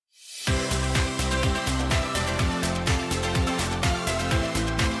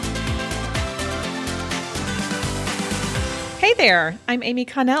Hey there, I'm Amy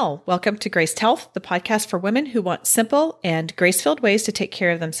Connell. Welcome to Graced Health, the podcast for women who want simple and grace-filled ways to take care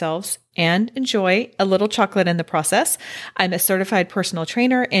of themselves and enjoy a little chocolate in the process. I'm a certified personal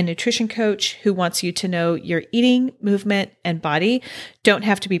trainer and nutrition coach who wants you to know your eating, movement, and body don't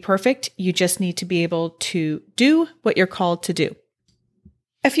have to be perfect. You just need to be able to do what you're called to do.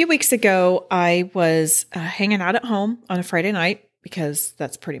 A few weeks ago, I was hanging out at home on a Friday night, because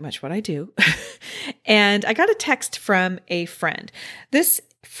that's pretty much what I do. And I got a text from a friend. This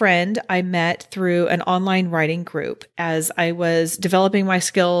friend I met through an online writing group as I was developing my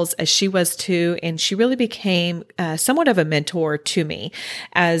skills, as she was too. And she really became somewhat of a mentor to me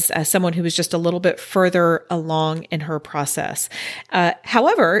as someone who was just a little bit further along in her process.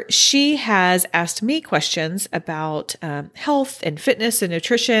 However, she has asked me questions about health and fitness and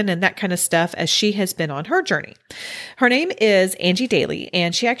nutrition and that kind of stuff as she has been on her journey. Her name is Angie Daly,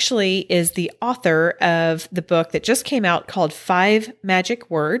 and she actually is the author of the book that just came out called 5 Magic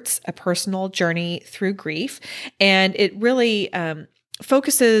Words, A Personal Journey Through Grief. And it really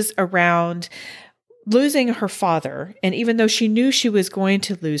focuses around losing her father. And even though she knew she was going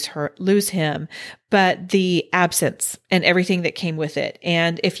to lose him, but the absence and everything that came with it.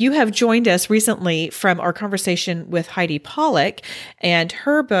 And if you have joined us recently from our conversation with Heidi Pollack and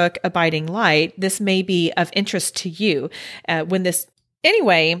her book, Abiding Light, this may be of interest to you.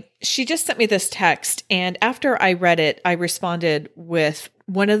 Anyway, she just sent me this text. And after I read it, I responded with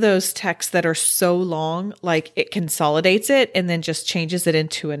one of those texts that are so long, like it consolidates it and then just changes it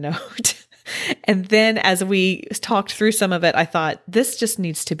into a note. And then as we talked through some of it, I thought this just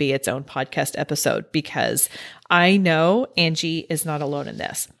needs to be its own podcast episode because I know Angie is not alone in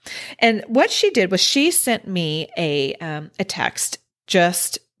this. And what she did was she sent me a text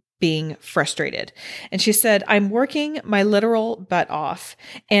just being frustrated. And she said, I'm working my literal butt off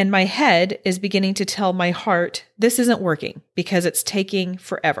and my head is beginning to tell my heart this isn't working because it's taking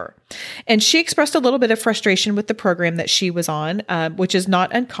forever. And she expressed a little bit of frustration with the program that she was on, which is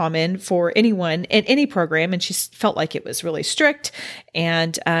not uncommon for anyone in any program. And she felt like it was really strict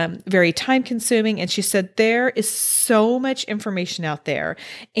and very time consuming. And she said, there is so much information out there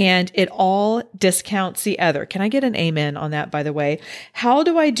and it all discounts the other. Can I get an amen on that, by the way? How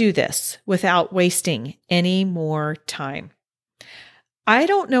do I do this without wasting any more time? I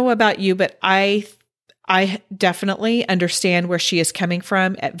don't know about you, but I definitely understand where she is coming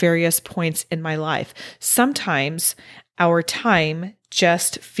from at various points in my life. Sometimes our time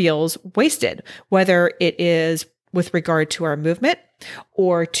just feels wasted, whether it is with regard to our movement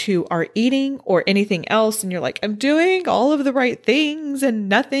or to our eating or anything else. And you're like, I'm doing all of the right things and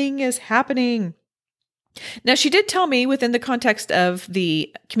nothing is happening. Now, she did tell me within the context of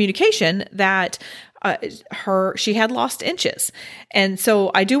the communication that she had lost inches. And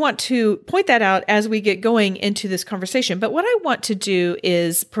so I do want to point that out as we get going into this conversation. But what I want to do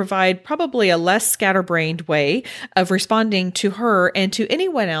is provide probably a less scatterbrained way of responding to her and to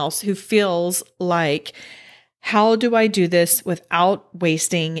anyone else who feels like, how do I do this without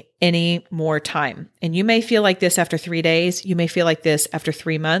wasting any more time? And you may feel like this after 3 days. You may feel like this after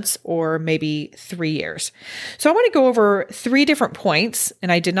 3 months or maybe 3 years. So I want to go over 3 different points.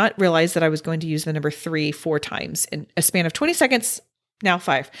 And I did not realize that I was going to use the number 3 4 times in a span of 20 seconds. Now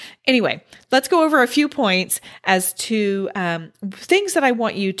 5. Anyway, let's go over a few points as to things that I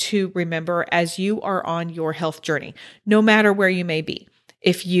want you to remember as you are on your health journey, no matter where you may be.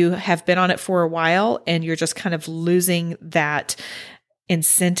 If you have been on it for a while and you're just kind of losing that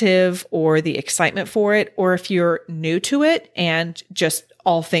incentive or the excitement for it, or if you're new to it and just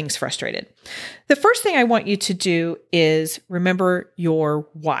all things frustrated. The first thing I want you to do is remember your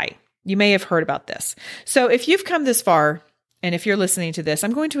why. You may have heard about this. So if you've come this far, and if you're listening to this,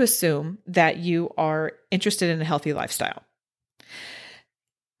 I'm going to assume that you are interested in a healthy lifestyle.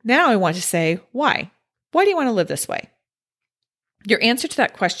 Now I want to say, why? Why do you want to live this way? Your answer to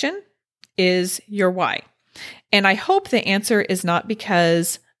that question is your why. And I hope the answer is not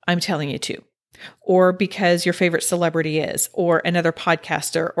because I'm telling you to, or because your favorite celebrity is, or another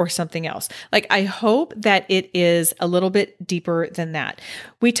podcaster or something else. Like, I hope that it is a little bit deeper than that.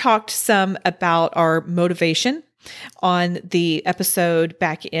 We talked some about our motivation on the episode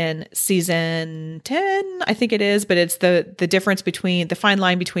back in season 10, I think it is, but it's the difference between the fine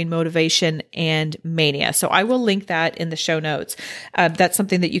line between motivation and mania. So I will link that in the show notes. That's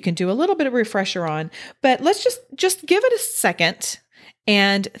something that you can do a little bit of refresher on, but let's just give it a second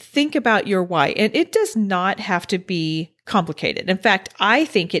and think about your why. And it does not have to be complicated. In fact, I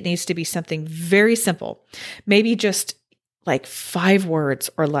think it needs to be something very simple, maybe just like 5 words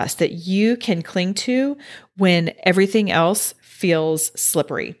or less that you can cling to when everything else feels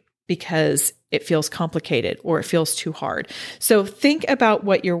slippery. because it feels complicated or it feels too hard. So think about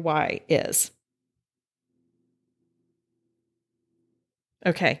what your why is.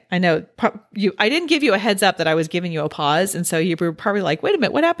 Okay, I know I didn't give you a heads up that I was giving you a pause. And so you were probably like, wait a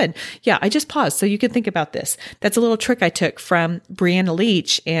minute, what happened? Yeah, I just paused so you can think about this. That's a little trick I took from Brianna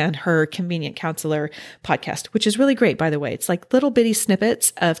Leach and her Convenient Counselor podcast, which is really great, by the way. It's like little bitty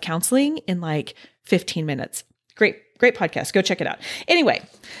snippets of counseling in like 15 minutes. Great podcast. Go check it out. Anyway,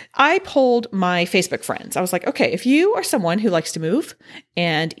 I polled my Facebook friends. I was like, okay, if you are someone who likes to move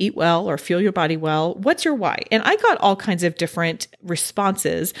and eat well or fuel your body well, what's your why? And I got all kinds of different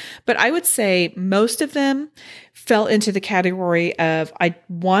responses, but I would say most of them fell into the category of I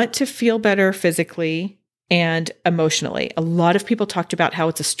want to feel better physically and emotionally. A lot of people talked about how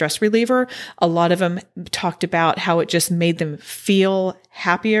it's a stress reliever. A lot of them talked about how it just made them feel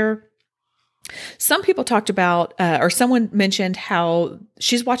happier. Some people talked about, or someone mentioned how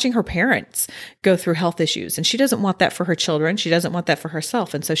she's watching her parents go through health issues and she doesn't want that for her children. She doesn't want that for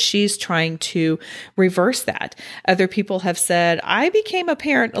herself. And so she's trying to reverse that. Other people have said, I became a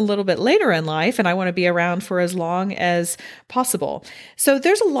parent a little bit later in life and I want to be around for as long as possible. So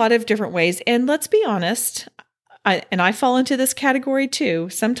there's a lot of different ways. And let's be honest, I fall into this category too.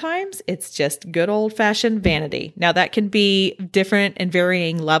 Sometimes it's just good old fashioned vanity. Now that can be different and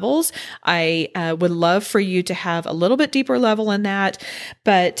varying levels. I would love for you to have a little bit deeper level in that,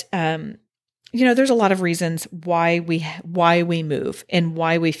 but there's a lot of reasons why we move and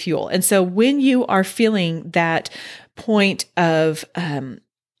why we fuel. And so when you are feeling that point of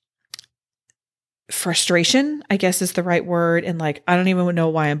frustration, I guess is the right word, and like I don't even know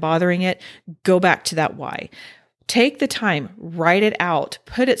why I'm bothering it, go back to that why. Take the time, write it out,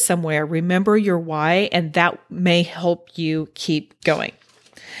 put it somewhere, remember your why, and that may help you keep going.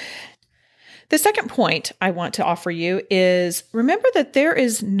 The second point I want to offer you is remember that there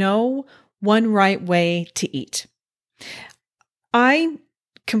is no one right way to eat. I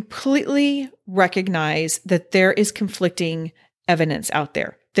completely recognize that there is conflicting evidence out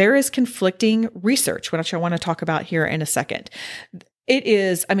there. There is conflicting research, which I want to talk about here in a second. It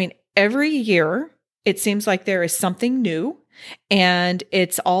is, every year, it seems like there is something new and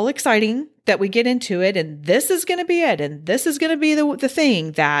it's all exciting that we get into it. And this is going to be it. And this is going to be the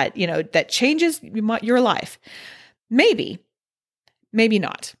thing that, that changes your life. Maybe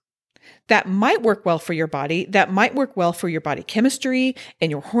not. That might work well for your body. That might work well for your body chemistry and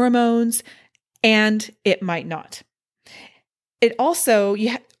your hormones. And it might not. It also,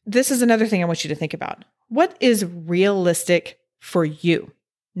 this is another thing I want you to think about. What is realistic for you?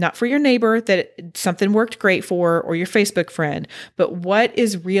 Not for your neighbor that something worked great for or your Facebook friend, but what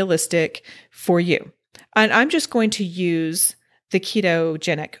is realistic for you? And I'm just going to use the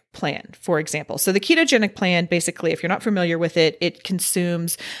ketogenic plan, for example. So the ketogenic plan, basically, if you're not familiar with it, it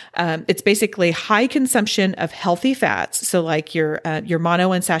consumes, it's basically high consumption of healthy fats. So like your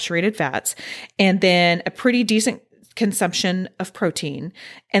monounsaturated fats, and then a pretty decent consumption of protein,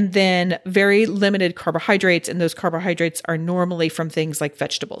 and then very limited carbohydrates. And those carbohydrates are normally from things like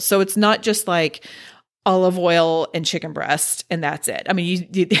vegetables. So it's not just like olive oil and chicken breast and that's it.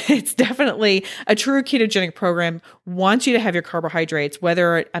 It's definitely a true ketogenic program wants you to have your carbohydrates, but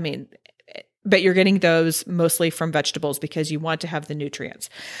you're getting those mostly from vegetables because you want to have the nutrients.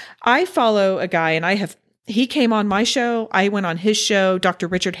 I follow a guy and he came on my show. I went on his show, Dr.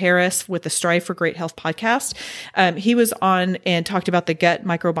 Richard Harris with the Strive for Great Health podcast. He was on and talked about the gut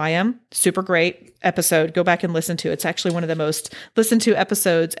microbiome. Super great episode. Go back and listen to it. It's actually one of the most listened to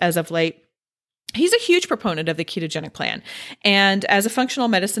episodes as of late. He's a huge proponent of the ketogenic plan. And as a functional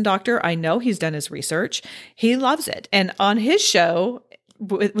medicine doctor, I know he's done his research. He loves it. And on his show,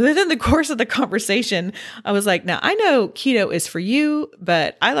 within the course of the conversation, I was like, now I know keto is for you,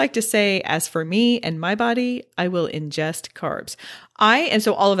 but I like to say, as for me and my body, I will ingest carbs. And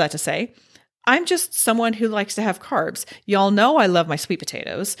so all of that to say, I'm just someone who likes to have carbs. Y'all know I love my sweet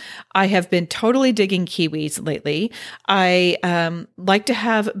potatoes. I have been totally digging kiwis lately. I like to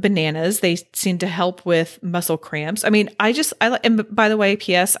have bananas. They seem to help with muscle cramps. I like, and by the way,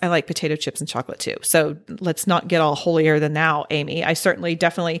 P.S., I like potato chips and chocolate too. So let's not get all holier than thou, Amy. I certainly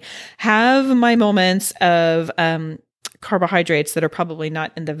definitely have my moments of carbohydrates that are probably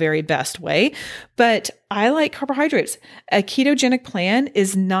not in the very best way, but I like carbohydrates. A ketogenic plan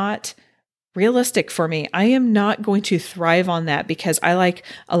is not realistic for me. I am not going to thrive on that because I like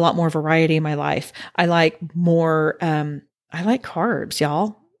a lot more variety in my life. I like more, I like carbs,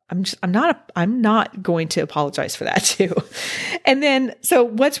 y'all. I'm not going to apologize for that too. And then, so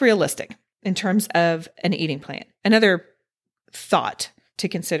what's realistic in terms of an eating plan? Another thought to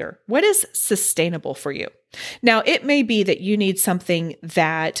consider. What is sustainable for you? Now, it may be that you need something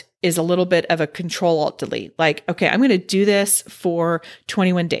that is a little bit of a Control-Alt-Delete. Like, okay, I'm going to do this for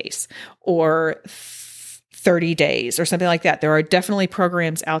 21 days or 30 days or something like that. There are definitely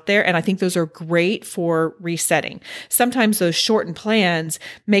programs out there, and I think those are great for resetting. Sometimes those shortened plans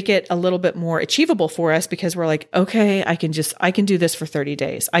make it a little bit more achievable for us because we're like, okay, I can do this for 30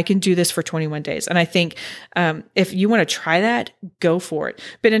 days. I can do this for 21 days. And I think if you want to try that, go for it.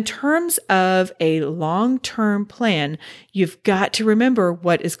 But in terms of a long-term plan, you've got to remember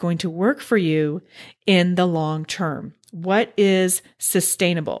what is going to work for you in the long term. What is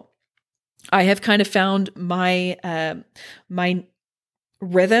sustainable? I have kind of found my my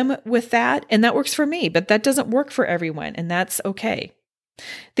rhythm with that, and that works for me, but that doesn't work for everyone, and that's okay.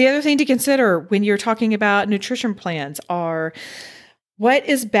 The other thing to consider when you're talking about nutrition plans are what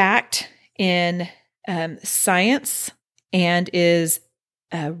is backed in science and is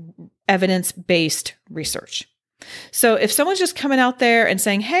evidence-based research. So if someone's just coming out there and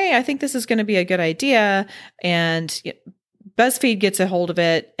saying, hey, I think this is going to be a good idea, and BuzzFeed gets a hold of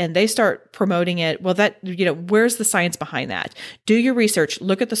it and they start promoting it. Well, where's the science behind that? Do your research,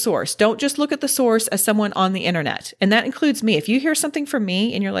 look at the source. Don't just look at the source as someone on the internet. And that includes me. If you hear something from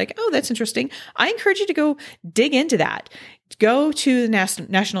me and you're like, oh, that's interesting, I encourage you to go dig into that. Go to the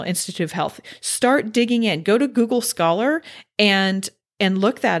National Institute of Health, start digging in, go to Google Scholar and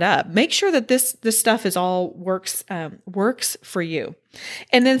look that up. Make sure that this stuff is all works for you.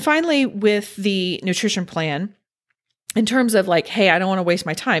 And then finally, with the nutrition plan, in terms of like, hey, I don't want to waste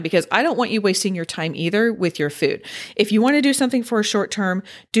my time, because I don't want you wasting your time either with your food. If you want to do something for a short term,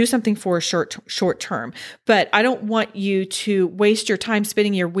 do something for a short term. But I don't want you to waste your time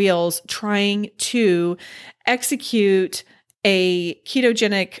spinning your wheels trying to execute a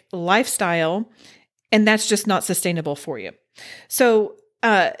ketogenic lifestyle, and that's just not sustainable for you. So,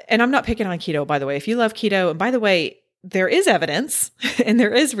 and I'm not picking on keto, by the way. If you love keto, and by the way, there is evidence and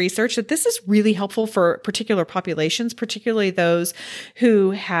there is research that this is really helpful for particular populations, particularly those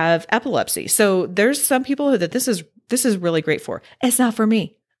who have epilepsy. So there's some people that this is really great for. It's not for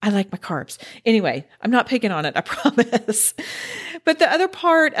me. I like my carbs. Anyway, I'm not picking on it, I promise. But the other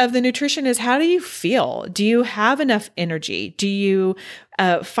part of the nutrition is, how do you feel? Do you have enough energy? Do you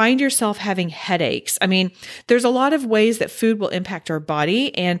find yourself having headaches? I mean, there's a lot of ways that food will impact our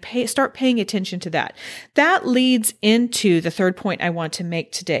body, and start paying attention to that. That leads into the third point I want to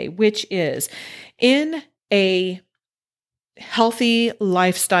make today, which is in a healthy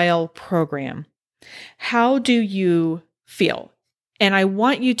lifestyle program, how do you feel? And I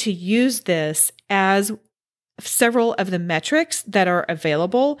want you to use this as several of the metrics that are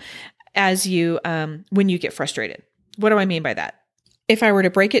available as you, when you get frustrated. What do I mean by that? If I were to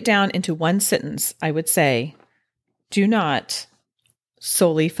break it down into one sentence, I would say, do not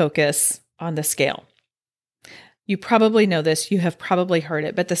solely focus on the scale. You probably know this, you have probably heard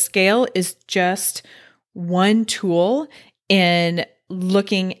it, but the scale is just one tool in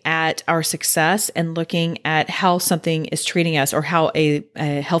looking at our success and looking at how something is treating us, or how a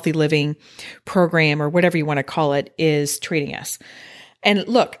healthy living program, or whatever you want to call it, is treating us. And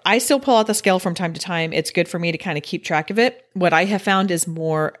look, I still pull out the scale from time to time. It's good for me to kind of keep track of it. What I have found is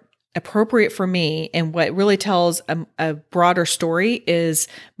more appropriate for me, and what really tells a broader story, is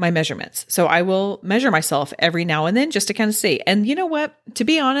my measurements. So I will measure myself every now and then just to kind of see. And you know what? To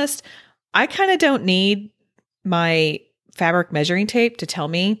be honest, I kind of don't need my fabric measuring tape to tell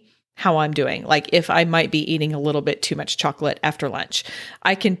me how I'm doing. Like if I might be eating a little bit too much chocolate after lunch,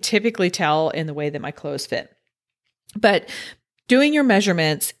 I can typically tell in the way that my clothes fit. But doing your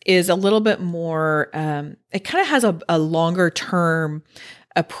measurements is a little bit more, it kind of has a longer term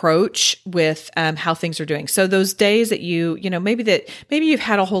approach with how things are doing. So those days that maybe you've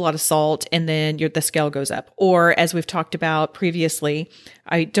had a whole lot of salt and then the scale goes up. Or as we've talked about previously,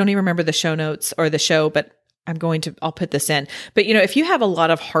 I don't even remember the show notes or the show, but I'll put this in. But if you have a lot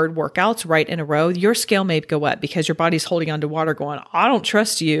of hard workouts right in a row, your scale may go up because your body's holding on to water going, I don't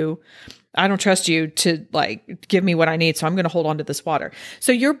trust you to like give me what I need. So I'm going to hold on to this water.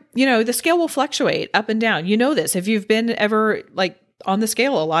 So the scale will fluctuate up and down. You know this. If you've been ever like on the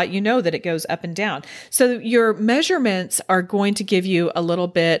scale a lot, you know that it goes up and down. So your measurements are going to give you a little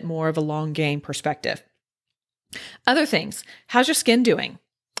bit more of a long game perspective. Other things, how's your skin doing?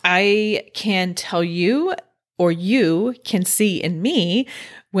 I can tell you, or you can see in me,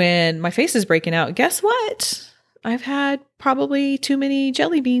 when my face is breaking out, guess what? I've had probably too many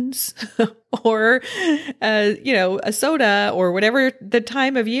jelly beans or, a soda or whatever the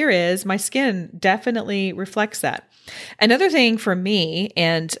time of year is. My skin definitely reflects that. Another thing for me,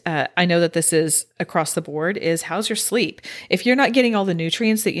 and I know that this is across the board, is how's your sleep? If you're not getting all the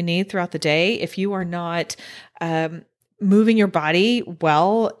nutrients that you need throughout the day, if you are not moving your body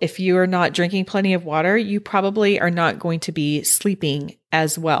well, if you are not drinking plenty of water, you probably are not going to be sleeping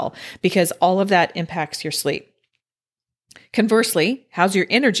as well, because all of that impacts your sleep. Conversely, how's your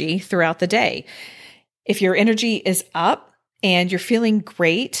energy throughout the day? If your energy is up and you're feeling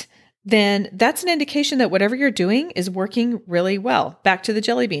great, then that's an indication that whatever you're doing is working really well. Back to the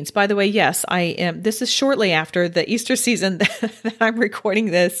jelly beans. By the way, yes, I am. This is shortly after the Easter season that I'm recording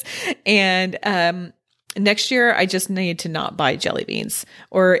this. And next year, I just need to not buy jelly beans.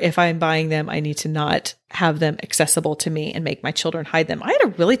 Or if I'm buying them, I need to not have them accessible to me and make my children hide them. I had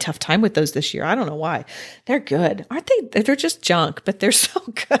a really tough time with those this year. I don't know why. They're good. Aren't they? They're just junk, but they're so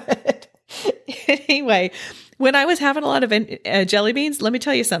good. Anyway, when I was having a lot of jelly beans, let me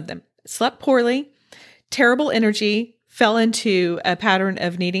tell you something. Slept poorly, terrible energy, fell into a pattern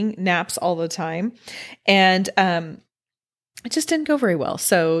of needing naps all the time. And it just didn't go very well.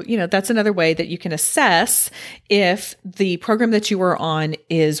 So, that's another way that you can assess if the program that you were on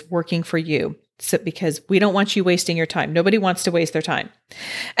is working for you. So, because we don't want you wasting your time. Nobody wants to waste their time.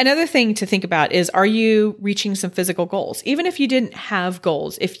 Another thing to think about is, are you reaching some physical goals? Even if you didn't have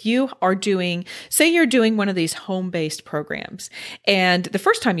goals, if you are say you're doing one of these home-based programs, and the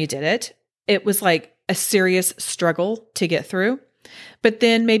first time you did it, it was like a serious struggle to get through. But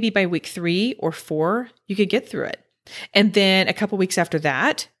then maybe by week 3 or 4, you could get through it. And then a couple weeks after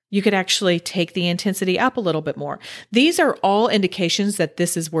that, you could actually take the intensity up a little bit more. These are all indications that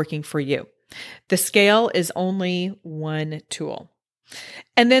this is working for you. The scale is only one tool.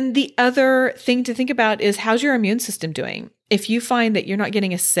 And then the other thing to think about is, how's your immune system doing? If you find that you're not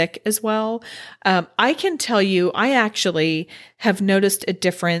getting as sick as well, I can tell you, I actually have noticed a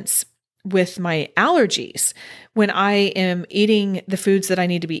difference with my allergies when I am eating the foods that I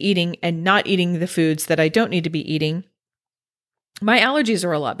need to be eating and not eating the foods that I don't need to be eating. My allergies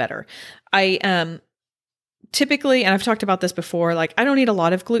are a lot better. I typically, and I've talked about this before, I don't eat a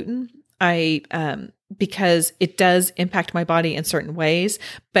lot of gluten. Because it does impact my body in certain ways,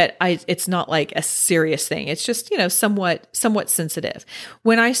 but it's not like a serious thing. It's just, somewhat sensitive.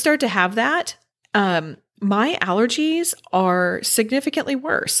 When I start to have that, my allergies are significantly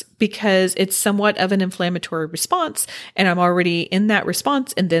worse because it's somewhat of an inflammatory response, and I'm already in that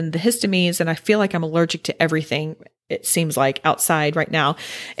response. And then the histamines, and I feel like I'm allergic to everything. It seems like outside right now.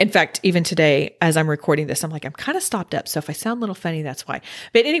 In fact, even today, as I'm recording this, I'm kind of stopped up. So if I sound a little funny, that's why.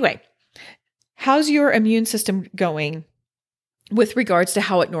 But anyway, how's your immune system going with regards to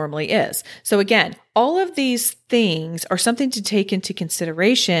how it normally is? So again, all of these things are something to take into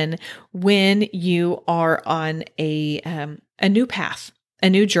consideration when you are on a new path, a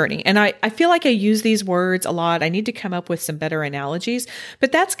new journey. And I feel like I use these words a lot. I need to come up with some better analogies,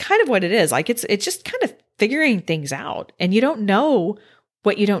 but that's kind of what it is. It's just kind of figuring things out, and you don't know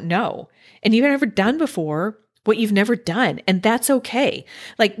what you don't know, and you've never done before what you've never done. And that's okay.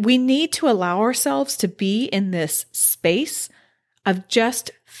 We need to allow ourselves to be in this space of just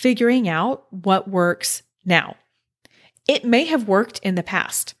figuring out what works now. It may have worked in the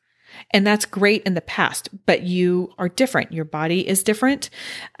past, and that's great in the past, but you are different. Your body is different.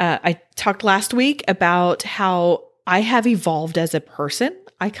 I talked last week about how I have evolved as a person.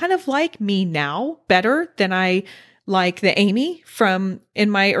 I kind of like me now better than I like the Amy from in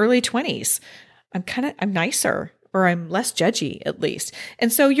my early 20s. I'm nicer, or I'm less judgy at least.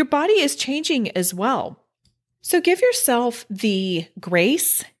 And so your body is changing as well. So give yourself the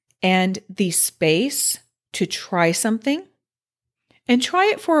grace and the space to try something, and try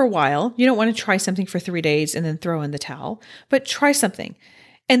it for a while. You don't want to try something for 3 days and then throw in the towel, but try something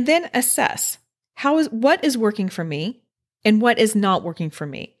and then assess what is working for me and what is not working for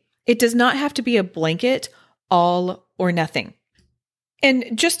me. It does not have to be a blanket all or nothing.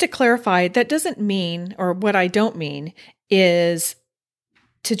 And just to clarify, that doesn't mean, or what I don't mean is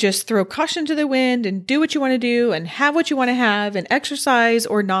to just throw caution to the wind and do what you want to do and have what you want to have and exercise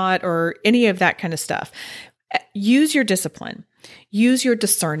or not, or any of that kind of stuff. Use your discipline, use your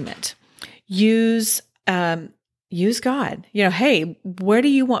discernment, use God. Hey, what do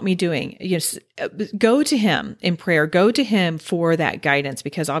you want me doing? Go to Him in prayer, go to Him for that guidance,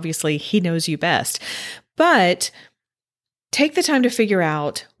 because obviously He knows you best. But take the time to figure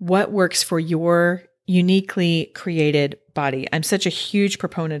out what works for your uniquely created body. I'm such a huge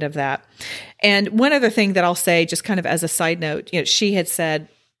proponent of that. And one other thing that I'll say, just kind of as a side note, she had said,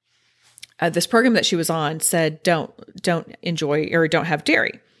 this program that she was on said, don't enjoy or don't have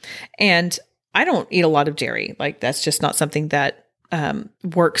dairy. And I don't eat a lot of dairy. Like that's just not something that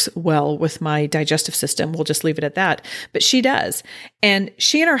works well with my digestive system. We'll just leave it at that. But she does. And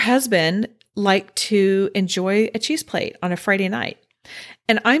she and her husband like to enjoy a cheese plate on a Friday night.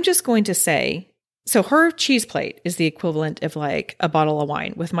 And I'm just going to say, so her cheese plate is the equivalent of like a bottle of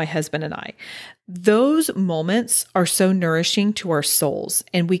wine with my husband and I. Those moments are so nourishing to our souls.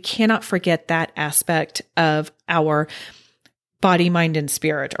 And we cannot forget that aspect of our body, mind, and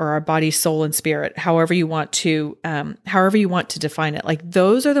spirit, or our body, soul, and spirit, however you want to define it. Like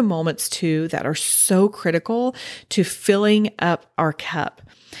those are the moments too that are so critical to filling up our cup.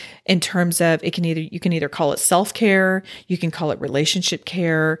 In terms of you can either call it self-care, you can call it relationship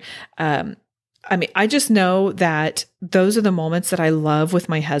care. I just know that those are the moments that I love with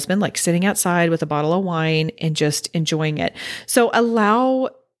my husband, like sitting outside with a bottle of wine and just enjoying it. So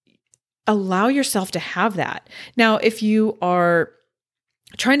allow yourself to have that. Now, if you are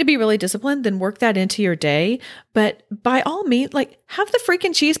trying to be really disciplined, then work that into your day. But by all means, like have the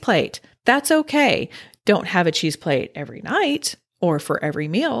freaking cheese plate. That's okay. Don't have a cheese plate every night or for every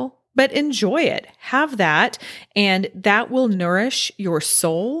meal, but enjoy it. Have that, and that will nourish your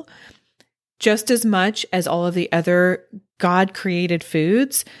soul just as much as all of the other God-created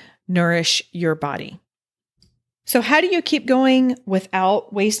foods nourish your body. So how do you keep going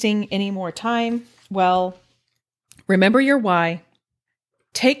without wasting any more time? Well, remember your why.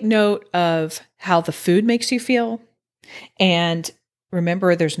 Take note of how the food makes you feel. And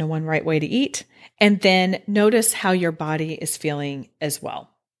remember, there's no one right way to eat. And then notice how your body is feeling as well.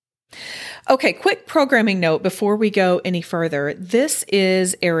 Okay, quick programming note before we go any further. This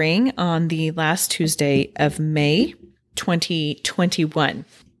is airing on the last Tuesday of May, 2021.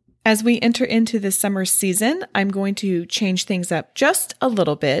 As we enter into the summer season, I'm going to change things up just a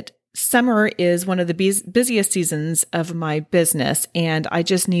little bit. Summer is one of the busiest seasons of my business, and I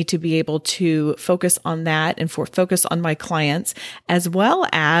just need to be able to focus on that and focus on my clients, as well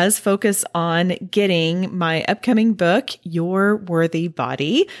as focus on getting my upcoming book, Your Worthy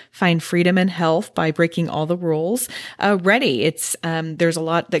Body, Find Freedom and Health by Breaking All the Rules, ready. There's a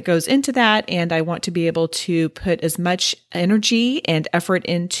lot that goes into that, and I want to be able to put as much energy and effort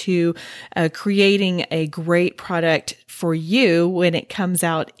into creating a great product for you when it comes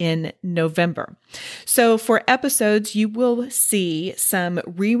out in November. So for episodes, you will see some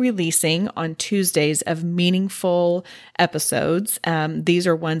re-releasing on Tuesdays of meaningful episodes. These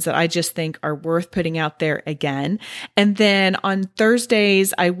are ones that I just think are worth putting out there again. And then on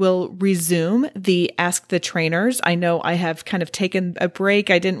Thursdays, I will resume the Ask the Trainers. I know I have kind of taken a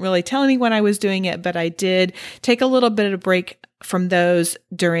break. I didn't really tell anyone I was doing it, but I did take a little bit of a break from those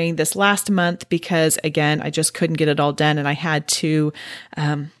during this last month because, again, I just couldn't get it all done, and I had to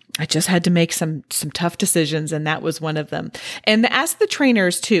make some tough decisions, and that was one of them. And Ask the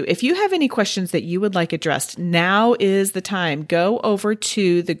Trainers too. If you have any questions that you would like addressed, now is the time. Go over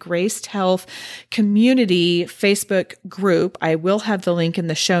to the Graced Health Community Facebook group. I will have the link in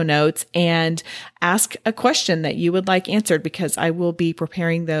the show notes, and ask a question that you would like answered because I will be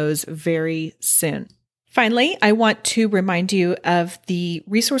preparing those very soon. Finally, I want to remind you of the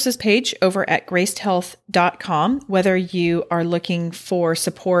resources page over at gracedhealth.com. Whether you are looking for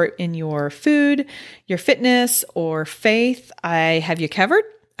support in your food, your fitness, or faith, I have you covered.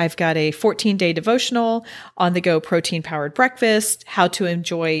 I've got a 14-day devotional, on-the-go protein-powered breakfast, how to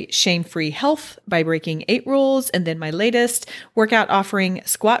enjoy shame-free health by breaking 8 rules, and then my latest workout offering,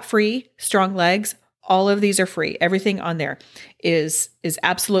 squat-free, strong legs. All of these are free. Everything on there is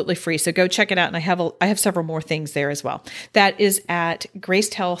absolutely free. So go check it out. And I have several more things there as well. That is at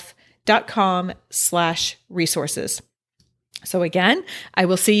gracedhealth.com/resources. So again, I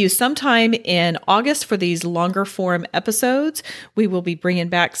will see you sometime in August for these longer form episodes. We will be bringing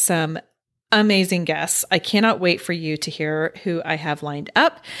back some amazing guests. I cannot wait for you to hear who I have lined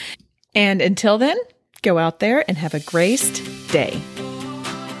up. And until then, go out there and have a graced day.